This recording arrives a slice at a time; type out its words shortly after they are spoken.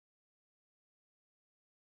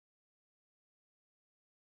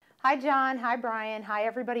Hi John, hi Brian, hi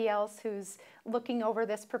everybody else who's looking over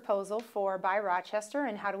this proposal for Buy Rochester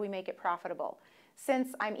and how do we make it profitable.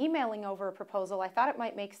 Since I'm emailing over a proposal, I thought it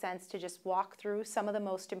might make sense to just walk through some of the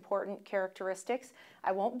most important characteristics.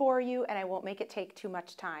 I won't bore you and I won't make it take too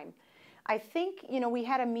much time. I think, we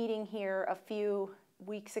had a meeting here a few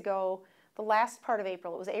weeks ago, the last part of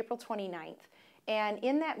April. It was April 29th. And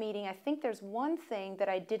in that meeting, I think there's one thing that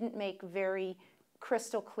I didn't make very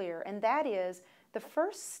crystal clear, and that is the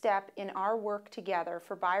first step in our work together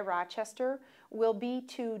for Buy Rochester will be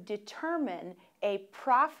to determine a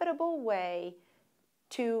profitable way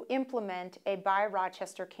to implement a Buy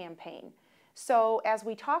Rochester campaign. So as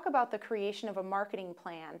we talk about the creation of a marketing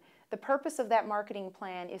plan, the purpose of that marketing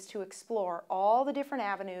plan is to explore all the different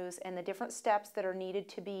avenues and the different steps that are needed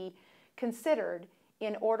to be considered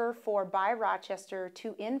in order for Buy Rochester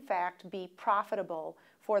to in fact be profitable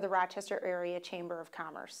for the Rochester Area Chamber of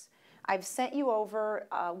Commerce. I've sent you over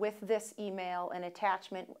with this email an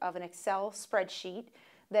attachment of an Excel spreadsheet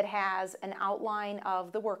that has an outline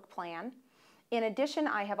of the work plan. In addition,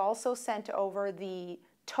 I have also sent over the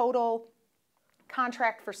total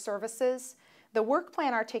contract for services. The work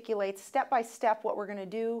plan articulates step by step what we're going to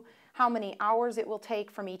do, how many hours it will take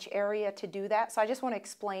from each area to do that. So I just want to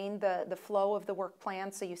explain the flow of the work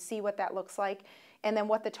plan so you see what that looks like and then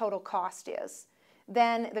what the total cost is.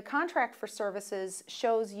 Then the contract for services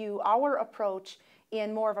shows you our approach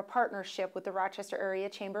in more of a partnership with the Rochester Area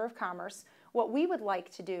Chamber of Commerce. What we would like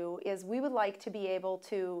to do is we would like to be able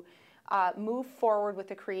to move forward with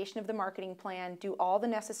the creation of the marketing plan, do all the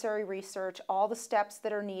necessary research, all the steps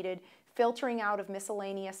that are needed, filtering out of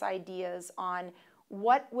miscellaneous ideas on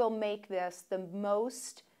what will make this the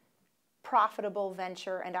most profitable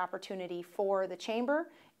venture and opportunity for the Chamber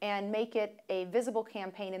and make it a visible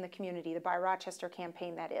campaign in the community, the Buy Rochester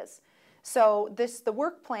campaign that is. So the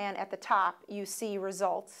work plan at the top, you see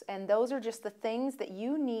results, and those are just the things that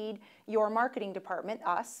you need your marketing department,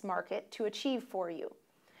 us, market, to achieve for you.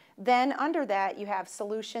 Then under that you have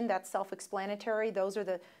solution, that's self-explanatory. Those are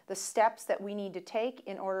the steps that we need to take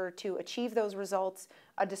in order to achieve those results.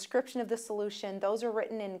 A description of the solution, those are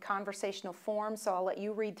written in conversational form, so I'll let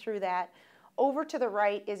you read through that. Over to the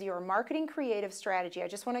right is your marketing creative strategy. I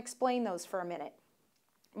just want to explain those for a minute.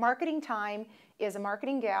 Marketing time is a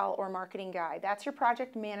marketing gal or marketing guy. That's your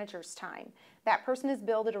project manager's time. That person is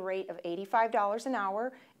billed at a rate of $85 an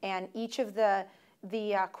hour, and each of the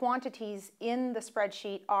quantities in the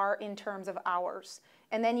spreadsheet are in terms of hours.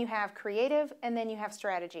 And then you have creative, and then you have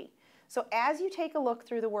strategy. So as you take a look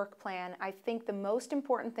through the work plan, I think the most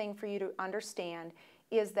important thing for you to understand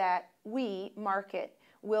is that we, market,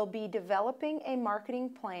 will be developing a marketing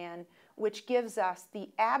plan which gives us the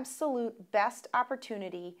absolute best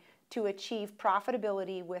opportunity to achieve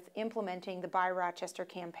profitability with implementing the Buy Rochester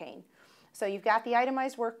campaign. So you've got the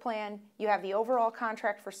itemized work plan, you have the overall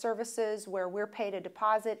contract for services where we're paid a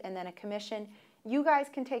deposit and then a commission. You guys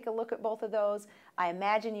can take a look at both of those. I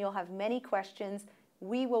imagine you'll have many questions.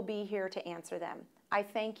 We will be here to answer them. I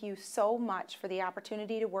thank you so much for the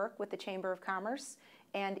opportunity to work with the Chamber of Commerce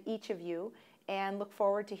and each of you, and look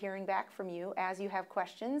forward to hearing back from you as you have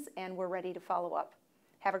questions and we're ready to follow up.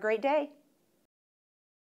 Have a great day.